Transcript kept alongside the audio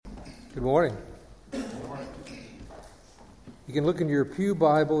Good morning. You can look in your pew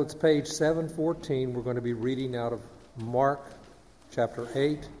Bible. It's page 714. We're going to be reading out of Mark chapter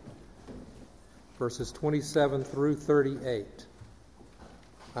 8, verses 27 through 38.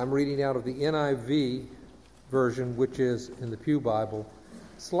 I'm reading out of the NIV version, which is in the pew Bible,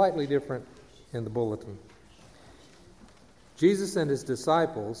 slightly different in the bulletin. Jesus and his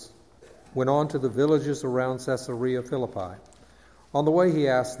disciples went on to the villages around Caesarea Philippi. On the way he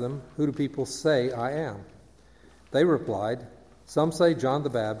asked them, "Who do people say I am?" They replied, "Some say John the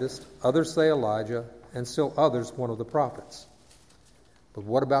Baptist, others say Elijah, and still others one of the prophets." "But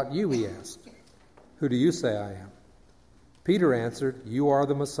what about you?" he asked. "Who do you say I am?" Peter answered, "You are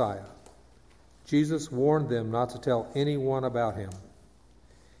the Messiah." Jesus warned them not to tell anyone about him.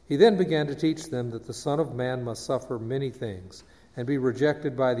 He then began to teach them that the Son of Man must suffer many things and be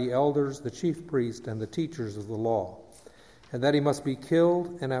rejected by the elders, the chief priests, and the teachers of the law, and that he must be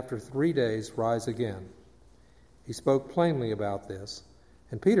killed and after 3 days rise again. He spoke plainly about this,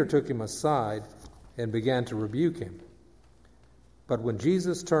 and Peter took him aside and began to rebuke him. But when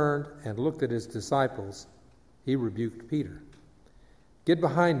Jesus turned and looked at his disciples, he rebuked Peter. "Get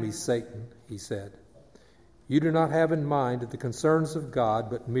behind me, Satan," he said. "You do not have in mind the concerns of God,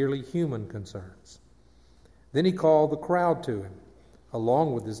 but merely human concerns." Then he called the crowd to him,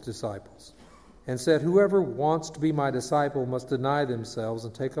 along with his disciples, and said, "Whoever wants to be my disciple must deny themselves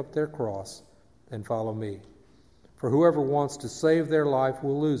and take up their cross and follow me. For whoever wants to save their life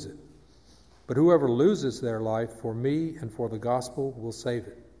will lose it, but whoever loses their life for me and for the gospel will save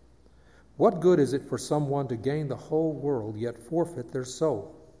it. What good is it for someone to gain the whole world yet forfeit their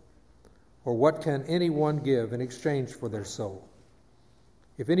soul? Or what can anyone give in exchange for their soul?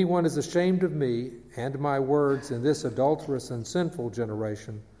 If anyone is ashamed of me and my words in this adulterous and sinful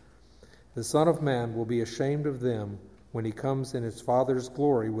generation, the Son of Man will be ashamed of them when he comes in his Father's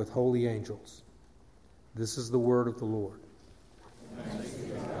glory with holy angels." This is the word of the Lord. Thanks be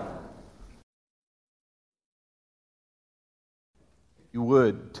to God. You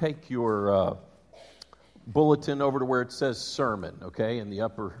would take your bulletin over to where it says sermon, okay, in the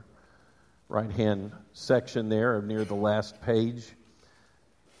upper right-hand section there near the last page.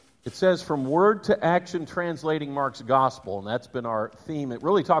 It says, "From word to action, translating Mark's gospel," and that's been our theme. It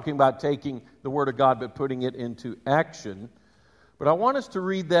really talking about taking the word of God but putting it into action. But I want us to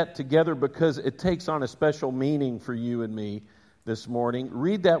read that together because it takes on a special meaning for you and me this morning.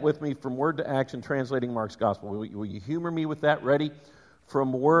 Read that with me, "From word to action, translating Mark's gospel." Will you humor me with that? Ready?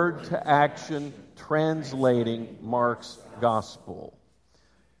 From word to action, translating Mark's gospel.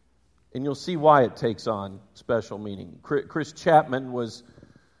 And you'll see why it takes on special meaning. Chris Chapman was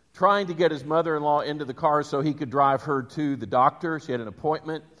trying to get his mother-in-law into the car so he could drive her to the doctor. She had an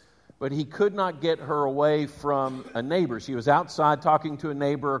appointment, but he could not get her away from a neighbor. She was outside talking to a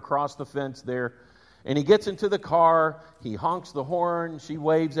neighbor across the fence there, and he gets into the car, he honks the horn, she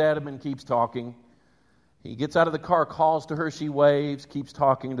waves at him and keeps talking. He gets out of the car, calls to her, she waves, keeps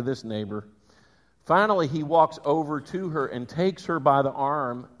talking to this neighbor. Finally, he walks over to her and takes her by the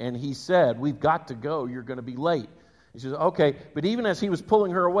arm, and he said, "We've got to go, you're going to be late." He says, "Okay," but even as he was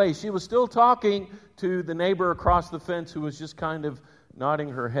pulling her away, she was still talking to the neighbor across the fence who was just kind of nodding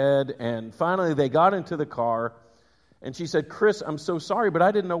her head. And finally, they got into the car, and she said, "Chris, I'm so sorry, but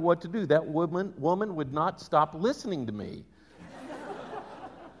I didn't know what to do. That woman would not stop listening to me."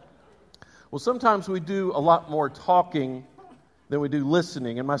 Well, sometimes we do a lot more talking than we do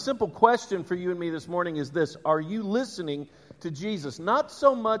listening. And my simple question for you and me this morning is this: are you listening to Jesus? Not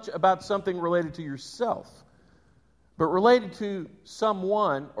so much about something related to yourself, but related to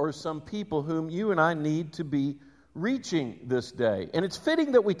someone or some people whom you and I need to be reaching this day. And it's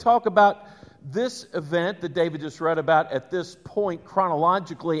fitting that we talk about this event that David just read about at this point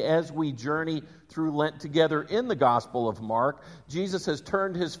chronologically as we journey through Lent together in the Gospel of Mark. Jesus has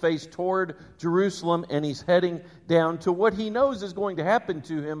turned his face toward Jerusalem, and he's heading down to what he knows is going to happen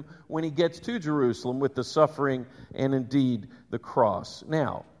to him when he gets to Jerusalem with the suffering and indeed the cross.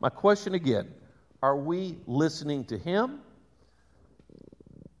 Now, my question again: are we listening to him?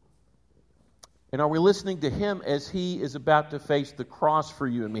 And are we listening to him as he is about to face the cross for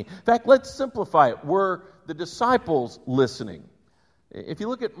you and me? In fact, let's simplify it. Were the disciples listening? If you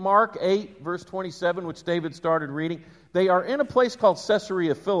look at Mark 8, verse 27, which David started reading, they are in a place called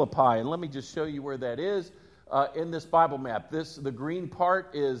Caesarea Philippi. And let me just show you where that is in this Bible map. The green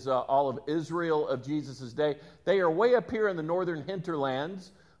part is all of Israel of Jesus' day. They are way up here in the northern hinterlands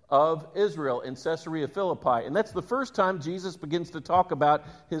of Israel in Caesarea Philippi. And that's the first time Jesus begins to talk about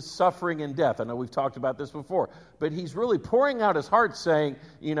his suffering and death. I know we've talked about this before, but he's really pouring out his heart saying,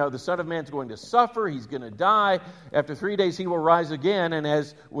 the Son of Man's going to suffer, he's going to die. After 3 days he will rise again. And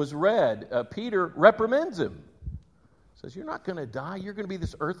as was read, Peter reprimands him. Says, you're not going to die, you're going to be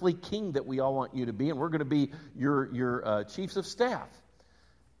this earthly king that we all want you to be, and we're going to be your chiefs of staff.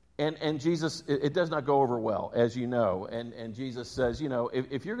 And Jesus, it does not go over well, as you know. And Jesus says,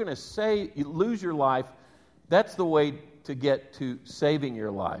 if you're going to lose your life, that's the way to get to saving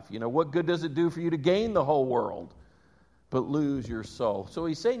your life. What good does it do for you to gain the whole world, but lose your soul? So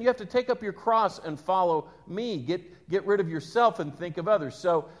he's saying you have to take up your cross and follow me. Get rid of yourself and think of others.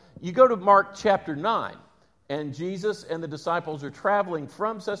 So you go to Mark chapter 9, and Jesus and the disciples are traveling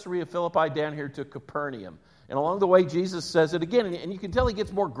from Caesarea Philippi down here to Capernaum. And along the way, Jesus says it again, and you can tell he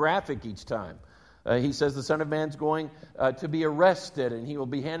gets more graphic each time. He says the Son of Man's going to be arrested, and he will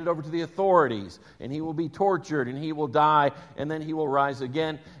be handed over to the authorities, and he will be tortured, and he will die, and then he will rise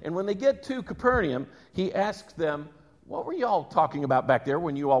again. And when they get to Capernaum, he asks them, what were you all talking about back there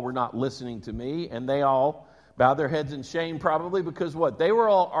when you all were not listening to me? And they all bowed their heads in shame, probably because what? They were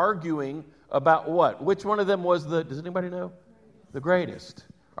all arguing about what? Which one of them was does anybody know? The greatest.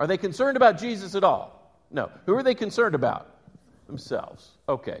 Are they concerned about Jesus at all? No. Who are they concerned about? Themselves.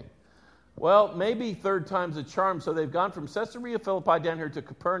 Okay. Well, maybe third time's a charm. So they've gone from Caesarea Philippi down here to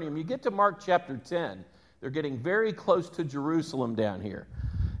Capernaum. You get to Mark chapter 10. They're getting very close to Jerusalem down here.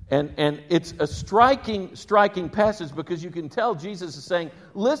 And it's a striking passage because you can tell Jesus is saying,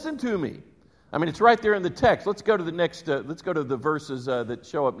 listen to me. I mean, it's right there in the text. Let's go to the next, let's go to the verses that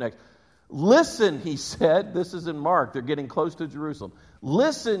show up next. Listen, he said. This is in Mark. They're getting close to Jerusalem.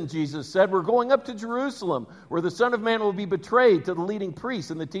 Listen, Jesus said, we're going up to Jerusalem, where the Son of Man will be betrayed to the leading priests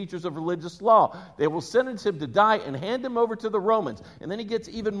and the teachers of religious law. They will sentence him to die and hand him over to the Romans. And then he gets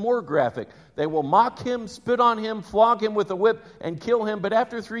even more graphic. They will mock him, spit on him, flog him with a whip, and kill him. But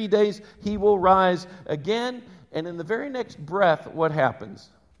after 3 days, he will rise again. And in the very next breath, what happens?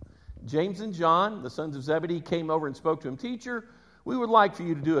 James and John, the sons of Zebedee, came over and spoke to him. Teacher, we would like for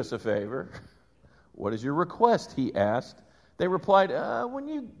you to do us a favor. What is your request? He asked. They replied, when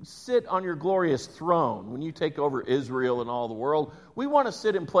you sit on your glorious throne, when you take over Israel and all the world, we want to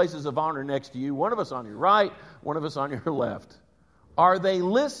sit in places of honor next to you, one of us on your right, one of us on your left. Are they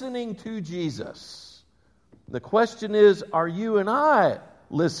listening to Jesus? The question is, are you and I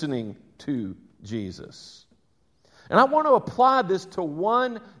listening to Jesus? And I want to apply this to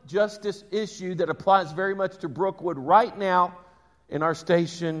one justice issue that applies very much to Brookwood right now in our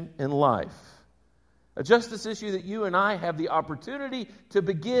station in life. A justice issue that you and I have the opportunity to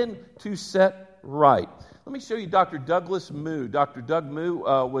begin to set right. Let me show you Dr. Douglas Moo. Dr. Doug Moo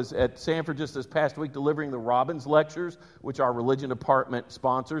was at Sanford just this past week delivering the Robbins Lectures, which our religion department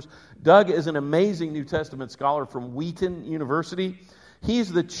sponsors. Doug is an amazing New Testament scholar from Wheaton University.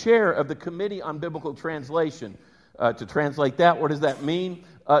 He's the chair of the Committee on Biblical Translation. To translate that, what does that mean?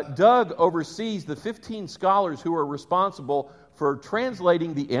 Doug oversees the 15 scholars who are responsible for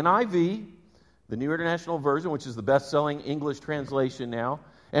translating the NIV, the New International Version, which is the best-selling English translation now,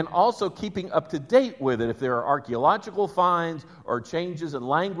 and also keeping up to date with it if there are archaeological finds or changes in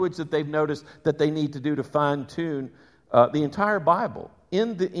language that they've noticed that they need to do to fine-tune the entire Bible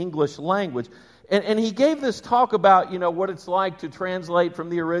in the English language. And he gave this talk about, what it's like to translate from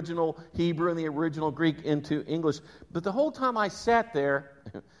the original Hebrew and the original Greek into English. But the whole time I sat there,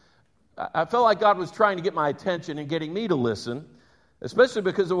 I felt like God was trying to get my attention and getting me to listen, especially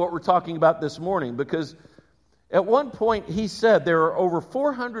because of what we're talking about this morning. Because at one point he said there are over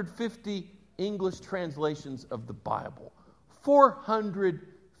 450 English translations of the Bible.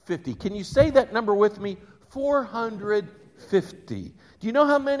 450. Can you say that number with me? 450. Do you know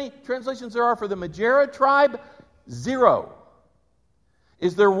how many translations there are for the Majera tribe? 0.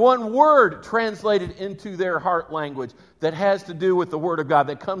 Is there one word translated into their heart language that has to do with the Word of God,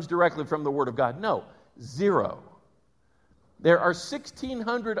 that comes directly from the Word of God? No. 0. There are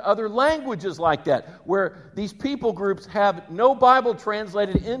 1,600 other languages like that, where these people groups have no Bible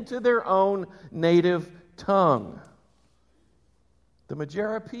translated into their own native tongue. The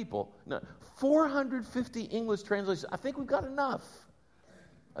Majera people, 450 English translations. I think we've got enough.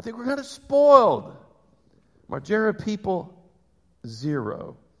 I think we're kind of spoiled. Majera people,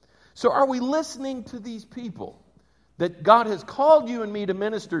 0. So are we listening to these people that God has called you and me to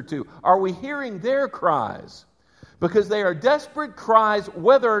minister to? Are we hearing their cries? Because they are desperate cries,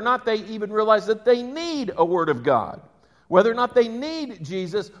 whether or not they even realize that they need a word of God. Whether or not they need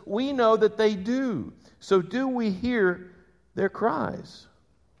Jesus, we know that they do. So do we hear their cries?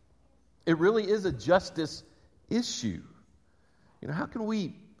 It really is a justice issue. How can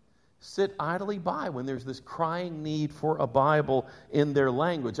we sit idly by when there's this crying need for a Bible in their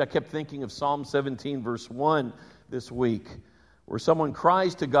language. I kept thinking of Psalm 17, verse 1 this week, where someone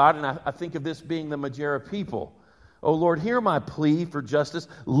cries to God, and I think of this being the Majera people. Oh Lord, hear my plea for justice.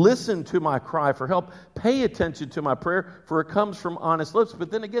 Listen to my cry for help. Pay attention to my prayer, for it comes from honest lips. But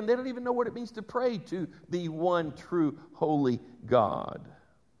then again, they don't even know what it means to pray to the one true holy God.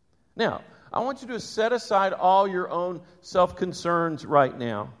 Now, I want you to set aside all your own self-concerns right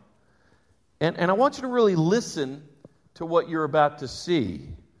now. And I want you to really listen to what you're about to see.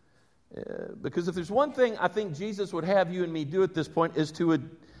 Because if there's one thing I think Jesus would have you and me do at this point is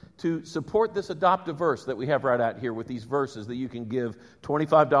to support this adoptive verse that we have right out here with these verses that you can give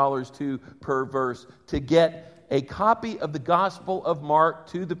 $25 to per verse to get a copy of the Gospel of Mark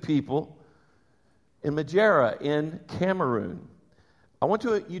to the people in Majera in Cameroon. I want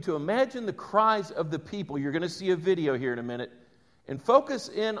you to imagine the cries of the people. You're going to see a video here in a minute. And focus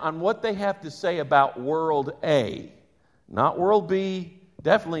in on what they have to say about World A. Not World B,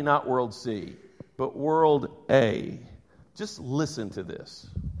 definitely not World C, but World A. Just listen to this.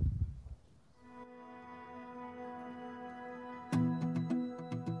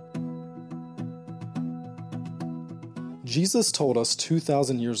 Jesus told us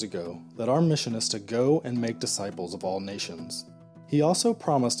 2,000 years ago that our mission is to go and make disciples of all nations. He also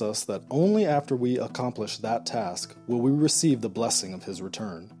promised us that only after we accomplish that task will we receive the blessing of His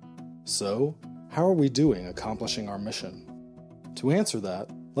return. So, how are we doing accomplishing our mission? To answer that,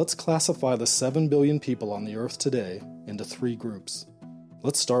 let's classify the 7 billion people on the earth today into 3 groups.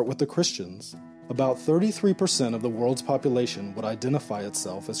 Let's start with the Christians. About 33% of the world's population would identify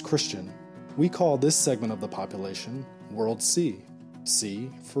itself as Christian. We call this segment of the population World C.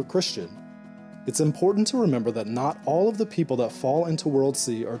 C for Christian. It's important to remember that not all of the people that fall into World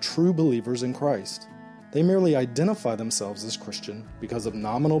C are true believers in Christ. They merely identify themselves as Christian because of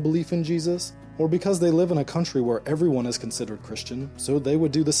nominal belief in Jesus, or because they live in a country where everyone is considered Christian, so they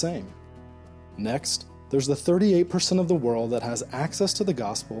would do the same. Next, there's the 38% of the world that has access to the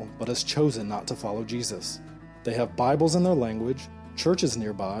gospel but has chosen not to follow Jesus. They have Bibles in their language, churches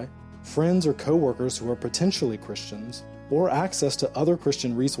nearby, friends or co-workers who are potentially Christians, or access to other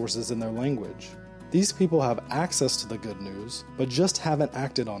Christian resources in their language. These people have access to the good news, but just haven't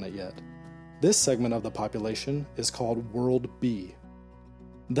acted on it yet. This segment of the population is called World B.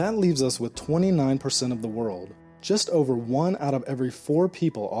 That leaves us with 29% of the world, just over 1 out of every 4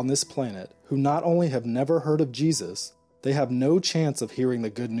 people on this planet who not only have never heard of Jesus, they have no chance of hearing the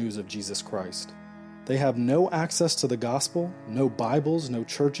good news of Jesus Christ. They have no access to the gospel, no Bibles, no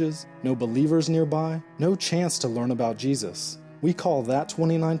churches, no believers nearby, no chance to learn about Jesus. We call that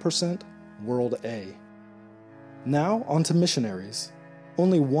 29% World A. Now on to missionaries.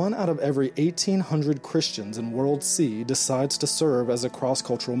 Only 1 out of every 1,800 Christians in World C decides to serve as a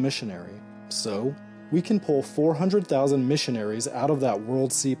cross-cultural missionary. So, we can pull 400,000 missionaries out of that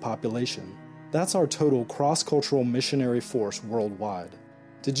World C population. That's our total cross-cultural missionary force worldwide.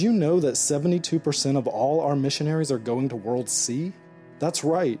 Did you know that 72% of all our missionaries are going to World C? That's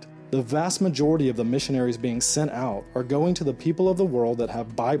right. The vast majority of the missionaries being sent out are going to the people of the world that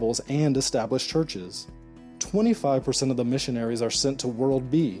have Bibles and established churches. 25% of the missionaries are sent to World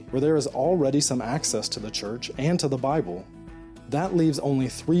B, where there is already some access to the church and to the Bible. That leaves only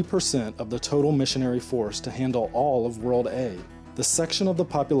 3% of the total missionary force to handle all of World A, the section of the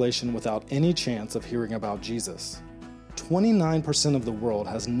population without any chance of hearing about Jesus. 29% of the world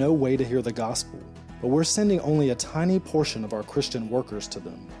has no way to hear the gospel, but we're sending only a tiny portion of our Christian workers to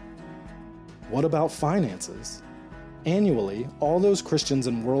them. What about finances? Annually, all those Christians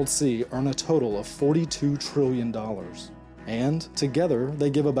in World C earn a total of $42 trillion. And, together, they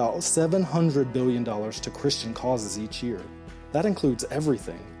give about $700 billion to Christian causes each year. That includes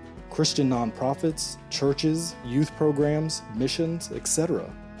everything: Christian nonprofits, churches, youth programs, missions,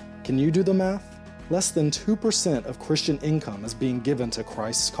 etc. Can you do the math? Less than 2% of Christian income is being given to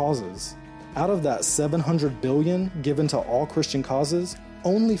Christ's causes. Out of that $700 billion given to all Christian causes,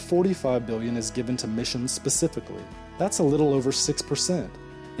 only $45 billion is given to missions specifically. That's a little over 6%.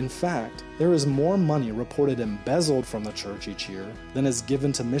 In fact, there is more money reported embezzled from the church each year than is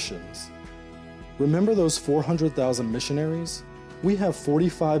given to missions. Remember those 400,000 missionaries? We have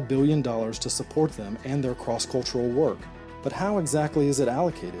 $45 billion to support them and their cross-cultural work. But how exactly is it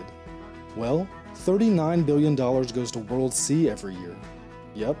allocated? Well, $39 billion goes to World C every year.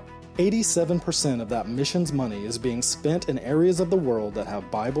 Yep, 87% of that missions money is being spent in areas of the world that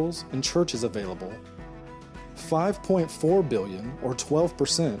have Bibles and churches available. $5.4 billion, or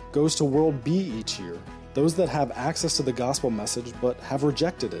 12%, goes to World B each year, those that have access to the gospel message but have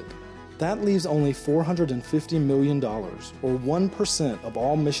rejected it. That leaves only $450 million, or 1% of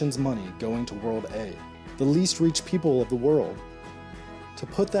all missions money going to World A, the least reached people of the world. To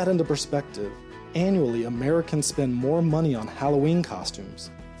put that into perspective, annually Americans spend more money on Halloween costumes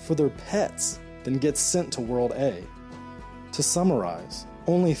for their pets than gets sent to World A. To summarize,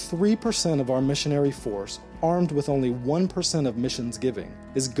 only 3% of our missionary force, armed with only 1% of missions giving,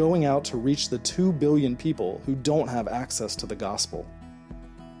 is going out to reach the 2 billion people who don't have access to the gospel.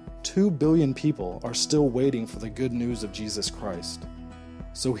 2 billion people are still waiting for the good news of Jesus Christ.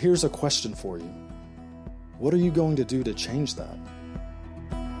 So here's a question for you. What are you going to do to change that?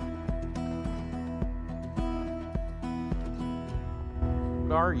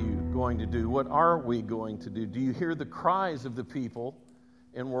 What are you going to do? What are we going to do? Do you hear the cries of the people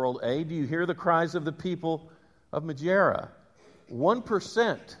in World A? Do you hear the cries of the people of Majera?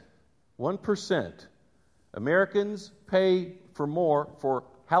 1%. Americans pay for more for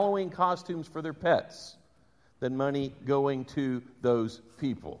Halloween costumes for their pets than money going to those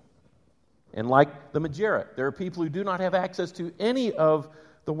people. And like the Majera, there are people who do not have access to any of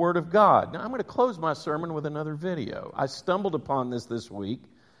the Word of God. Now, I'm going to close my sermon with another video. I stumbled upon this week,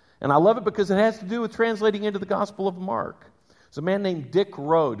 and I love it because it has to do with translating into the Gospel of Mark. It's a man named Dick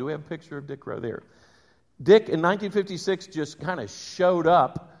Rowe. Do we have a picture of Dick Rowe there? Dick, in 1956, just kind of showed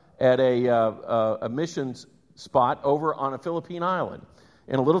up at a missions spot over on a Philippine island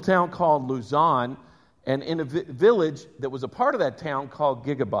in a little town called Luzon, and in a village that was a part of that town called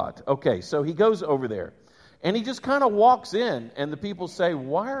Gigabat. Okay, so he goes over there, and he just kind of walks in, and the people say,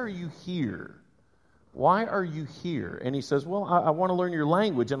 "Why are you here? Why are you here?" And he says, "Well, I want to learn your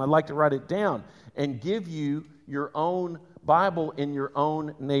language, and I'd like to write it down and give you your own Bible in your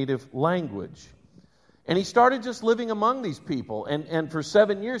own native language." And he started just living among these people. And for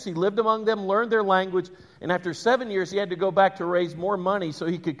 7 years, he lived among them, learned their language. And after 7 years, he had to go back to raise more money so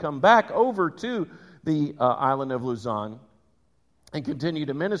he could come back over to the island of Luzon and continue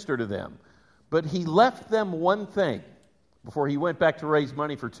to minister to them. But he left them one thing before he went back to raise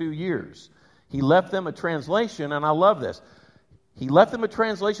money for 2 years. He left them a translation, and I love this. He left them a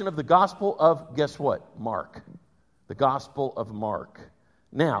translation of the Gospel of, guess what? Mark. The Gospel of Mark.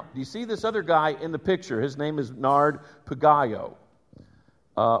 Now, do you see this other guy in the picture? His name is Nard Pagayo.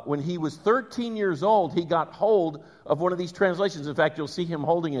 When he was 13 years old, he got hold of one of these translations. In fact, you'll see him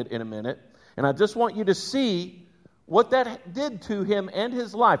holding it in a minute. And I just want you to see what that did to him and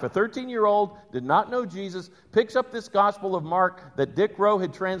his life. A 13-year-old did not know Jesus, picks up this Gospel of Mark that Dick Rowe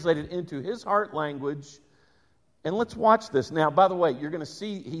had translated into his heart language. And let's watch this. Now, by the way, you're going to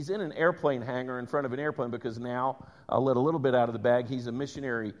see he's in an airplane hangar in front of an airplane because now I'll let a little bit out of the bag. He's a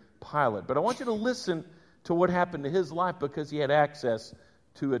missionary pilot. But I want you to listen to what happened to his life because he had access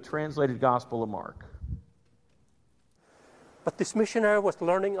to a translated Gospel of Mark. But this missionary was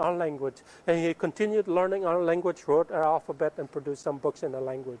learning our language, and he continued learning our language, wrote our alphabet, and produced some books in the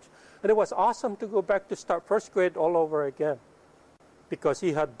language. And it was awesome to go back to start first grade all over again, because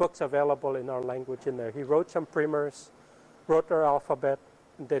he had books available in our language in there. He wrote some primers, wrote our alphabet,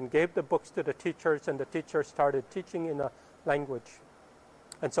 and then gave the books to the teachers, and the teachers started teaching in a language.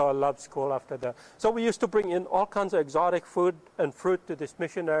 And so I loved school after that. So we used to bring in all kinds of exotic food and fruit to this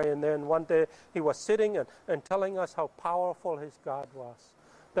missionary, and then one day he was sitting and telling us how powerful his God was.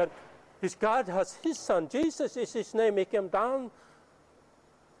 That his God has his son, Jesus is his name. He came down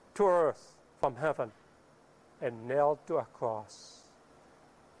to earth from heaven and nailed to a cross.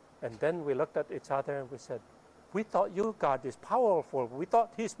 And then we looked at each other and we said, "We thought your God is powerful. We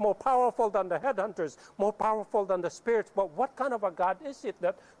thought he's more powerful than the headhunters, more powerful than the spirits. But what kind of a God is it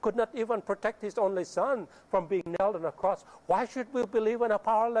that could not even protect his only son from being nailed on a cross? Why should we believe in a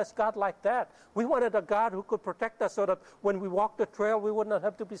powerless God like that? We wanted a God who could protect us so that when we walked the trail, we would not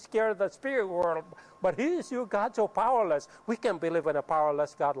have to be scared of the spirit world. But he is your God so powerless. We can't believe in a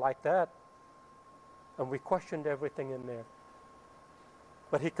powerless God like that." And we questioned everything in there.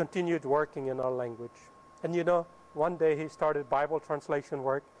 But he continued working in our language. And you know, one day he started Bible translation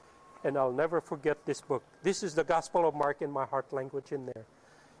work, and I'll never forget this book. This is the Gospel of Mark in my heart language in there.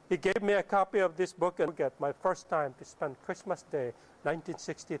 He gave me a copy of this book, and I forget my first time to spend Christmas Day,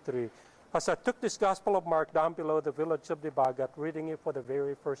 1963. As I took this Gospel of Mark down below the village of Dibagat, reading it for the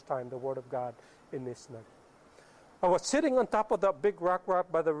very first time, the Word of God in this nook. I was sitting on top of that big rock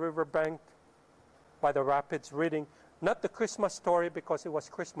by the river bank, by the rapids, reading not the Christmas story because it was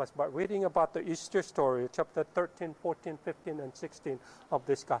Christmas, but reading about the Easter story, chapter 13, 14, 15, and 16 of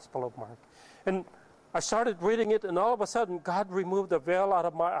this Gospel of Mark. And I started reading it, and all of a sudden, God removed the veil out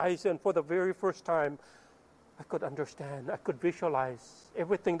of my eyes, and for the very first time, I could understand, I could visualize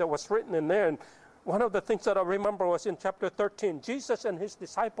everything that was written in there. And One of the things that I remember was in chapter 13. Jesus and his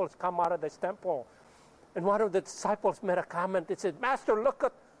disciples come out of this temple. And one of the disciples made a comment. He said, Master, look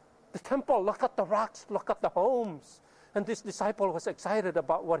at the temple, look at the rocks, look at the homes. And this disciple was excited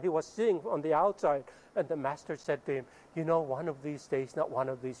about what he was seeing on the outside. And the master said to him, you know, one of these days, not one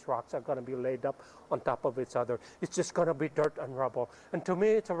of these rocks are going to be laid up on top of each other. It's just going to be dirt and rubble. And to me,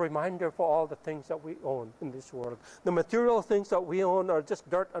 it's a reminder for all the things that we own in this world. The material things that we own are just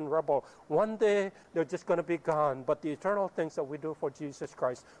dirt and rubble. One day, they're just going to be gone. But the eternal things that we do for Jesus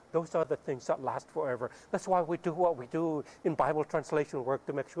Christ, those are the things that last forever. That's why we do what we do in Bible translation work,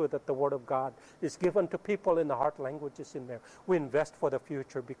 to make sure that the Word of God is given to people in the heart languages in there. We invest for the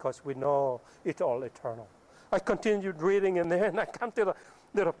future because we know it's all eternal. I continued reading in there, and I come to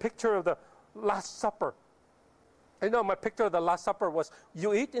the picture of the Last Supper. You know, my picture of the Last Supper was,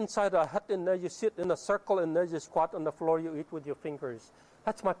 you eat inside a hut in there, you sit in a circle in there, you squat on the floor, you eat with your fingers.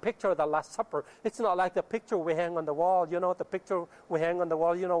 That's my picture of the Last Supper. It's not like the picture we hang on the wall. You know, the picture we hang on the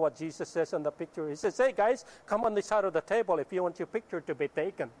wall, you know what Jesus says on the picture? He says, hey guys, come on this side of the table if you want your picture to be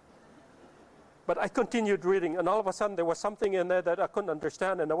taken. But I continued reading, and all of a sudden there was something in there that I couldn't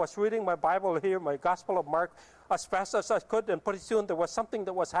understand. And I was reading my Bible here, my Gospel of Mark, as fast as I could, and pretty soon there was something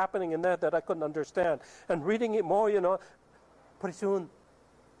that was happening in there that I couldn't understand. And reading it more, you know, pretty soon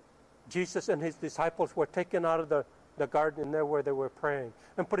Jesus and his disciples were taken out of the garden in there where they were praying.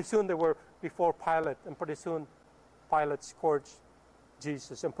 And pretty soon they were before Pilate, and pretty soon Pilate scourged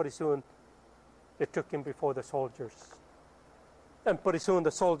Jesus, and pretty soon they took him before the soldiers. And pretty soon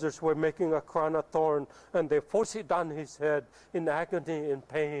the soldiers were making a crown of thorn, and they forced it on his head in agony and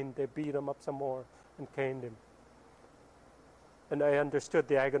pain. They beat him up some more and caned him. And I understood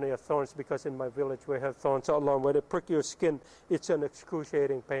the agony of thorns because in my village we have thorns all along. When they prick your skin, it's an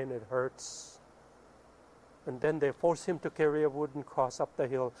excruciating pain. It hurts. And then they forced him to carry a wooden cross up the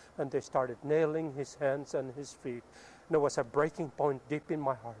hill, and they started nailing his hands and his feet. And there was a breaking point deep in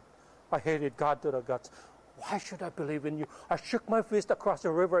my heart. I hated God to the guts. Why should I believe in you? I shook my fist across the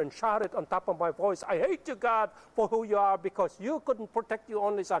river and shouted on top of my voice, I hate you, God, for who you are, because you couldn't protect your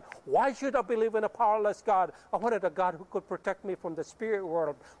only son. Why should I believe in a powerless God? I wanted a God who could protect me from the spirit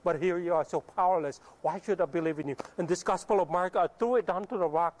world, but here you are so powerless. Why should I believe in you? In this Gospel of Mark, I threw it down to the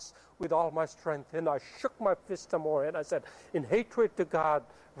rocks with all my strength, and I shook my fist some more, and I said, in hatred to God,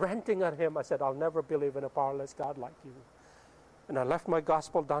 ranting at him, I said, I'll never believe in a powerless God like you. And I left my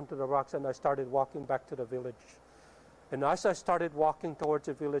gospel down to the rocks, and I started walking back to the village. And as I started walking towards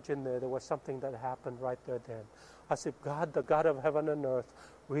the village in there was something that happened right there then. I said, God, the God of heaven and earth,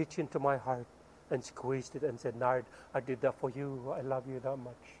 reached into my heart and squeezed it and said, Nard, I did that for you. I love you that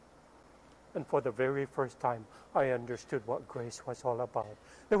much. And for the very first time, I understood what grace was all about.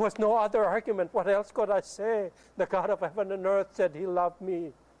 There was no other argument. What else could I say? The God of heaven and earth said he loved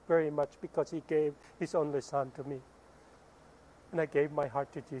me very much because he gave his only son to me. And I gave my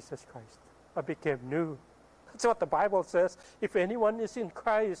heart to Jesus Christ. I became new. That's what the Bible says. If anyone is in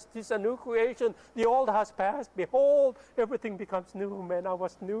Christ, he's a new creation. The old has passed. Behold, everything becomes new. Man, I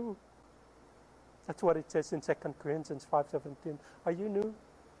was new. That's what it says in 2 Corinthians 5:17. Are you new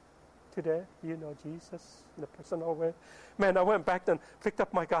today? You know Jesus in a personal way? Man, I went back and picked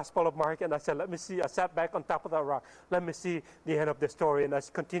up my Gospel of Mark, and I said, let me see. I sat back on top of that rock. Let me see the end of the story. And I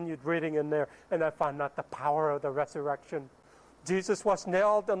continued reading in there, and I found out the power of the resurrection. Jesus was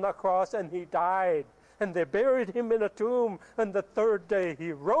nailed on the cross and he died. And they buried him in a tomb. And the third day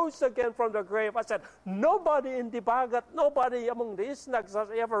he rose again from the grave. I said, nobody in the Bagat, nobody among the Isnags has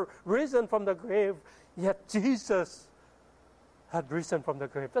ever risen from the grave. Yet Jesus had risen from the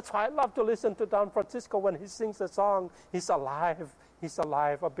grave. That's why I love to listen to Don Francisco when he sings the song, He's alive, He's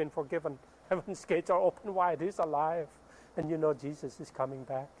alive, I've been forgiven. Heaven's gates are open wide, He's alive. And you know Jesus is coming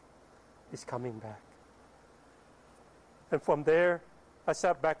back. He's coming back. And from there, I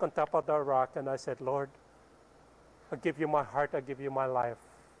sat back on top of the rock and I said, Lord, I give you my heart, I give you my life.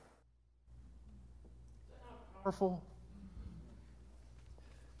 Powerful.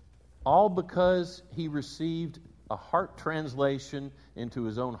 All because he received a heart translation into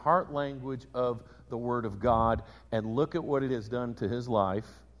his own heart language of the Word of God. And look at what it has done to his life.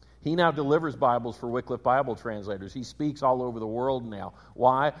 He now delivers Bibles for Wycliffe Bible translators. He speaks all over the world now.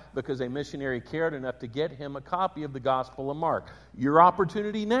 Why? Because a missionary cared enough to get him a copy of the Gospel of Mark. Your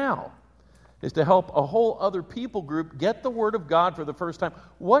opportunity now is to help a whole other people group get the Word of God for the first time.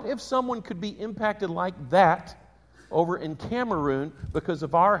 What if someone could be impacted like that over in Cameroon because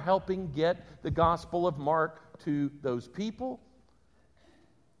of our helping get the Gospel of Mark to those people?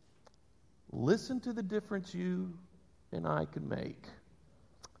 Listen to the difference you and I can make.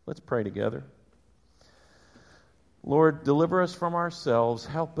 Let's pray together. Lord, deliver us from ourselves.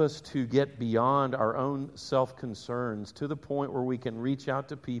 Help us to get beyond our own self-concerns to the point where we can reach out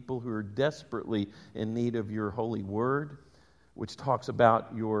to people who are desperately in need of your holy word, which talks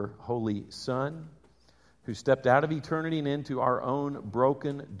about your holy Son, who stepped out of eternity and into our own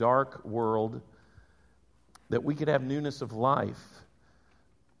broken, dark world, that we could have newness of life.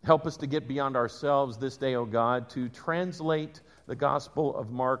 Help us to get beyond ourselves this day, O God, to translate the Gospel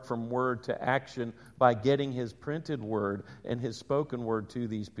of Mark from word to action by getting his printed word and his spoken word to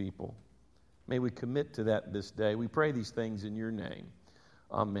these people. May we commit to that this day. We pray these things in your name.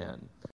 Amen.